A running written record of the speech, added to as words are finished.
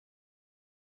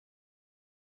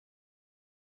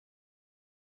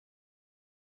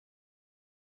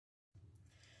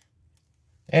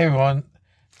Hey everyone,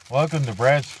 welcome to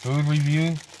Brad's Food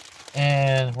Review,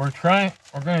 and we're going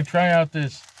to try out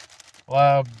this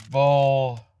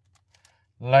boulangere.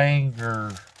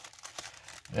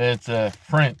 It's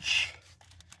French.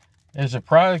 It's a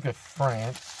product of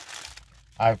France.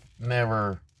 I've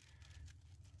never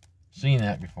seen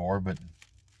that before, but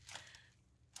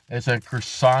it's a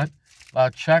croissant,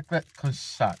 chocolate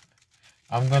croissant.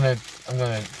 I'm gonna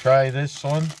try this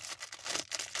one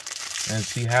and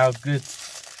see how good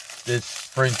this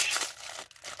French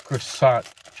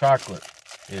croissant chocolate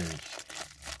is.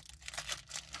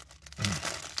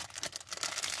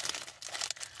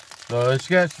 So it's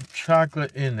got some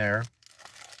chocolate in there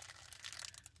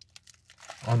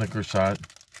on the croissant.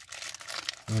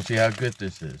 I'm gonna see how good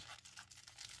this is.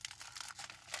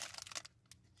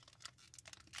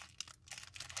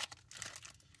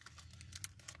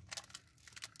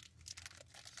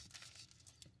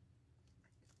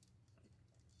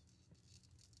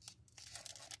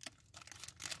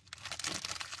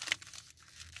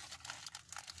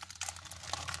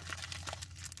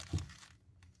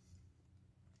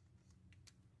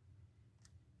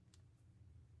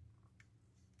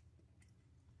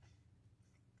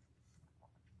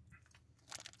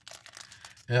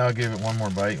 And I'll give it one more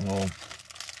bite and we'll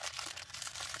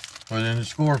put in the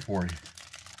score for you.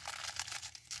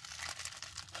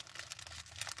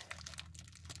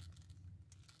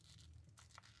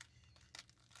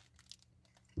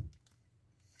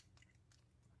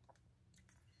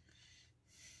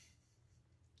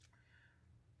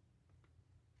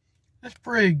 That's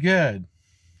pretty good.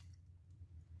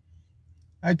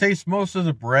 I taste most of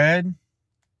the bread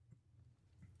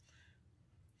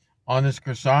on this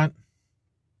croissant.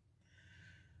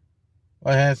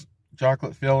 It has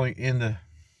chocolate filling in the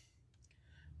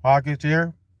pockets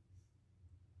here.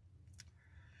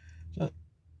 So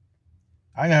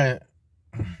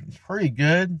it's pretty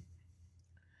good.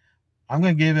 I'm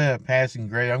going to give it a passing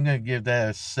grade. I'm going to give that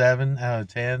a 7 out of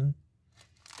 10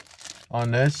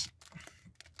 on this.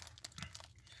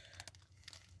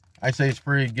 I say it's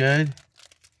pretty good.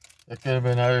 There could have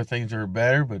been other things that are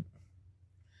better, but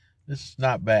this is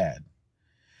not bad.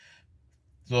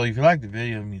 So if you like the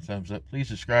video, give me a thumbs up. Please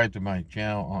subscribe to my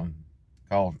channel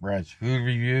called Brad's Food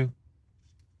Review.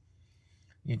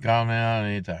 You can comment on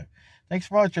it anytime. Thanks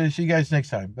for watching. See you guys next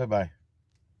time. Bye-bye.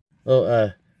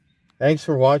 Well, thanks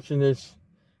for watching this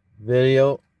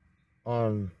video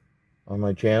on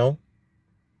my channel.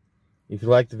 If you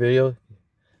like the video,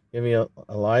 give me a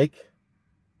like.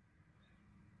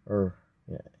 Or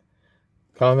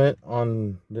comment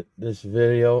on this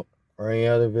video or any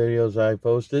other videos I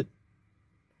posted.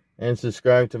 And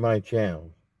subscribe to my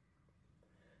channel.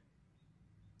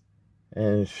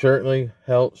 And it certainly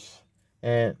helps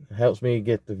me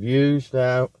get the views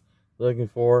that I'm looking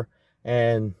for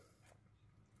and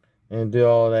do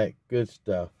all that good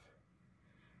stuff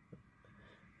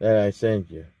that I send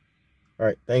you.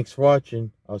 Alright, thanks for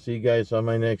watching. I'll see you guys on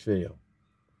my next video.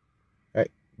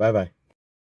 Alright, bye-bye.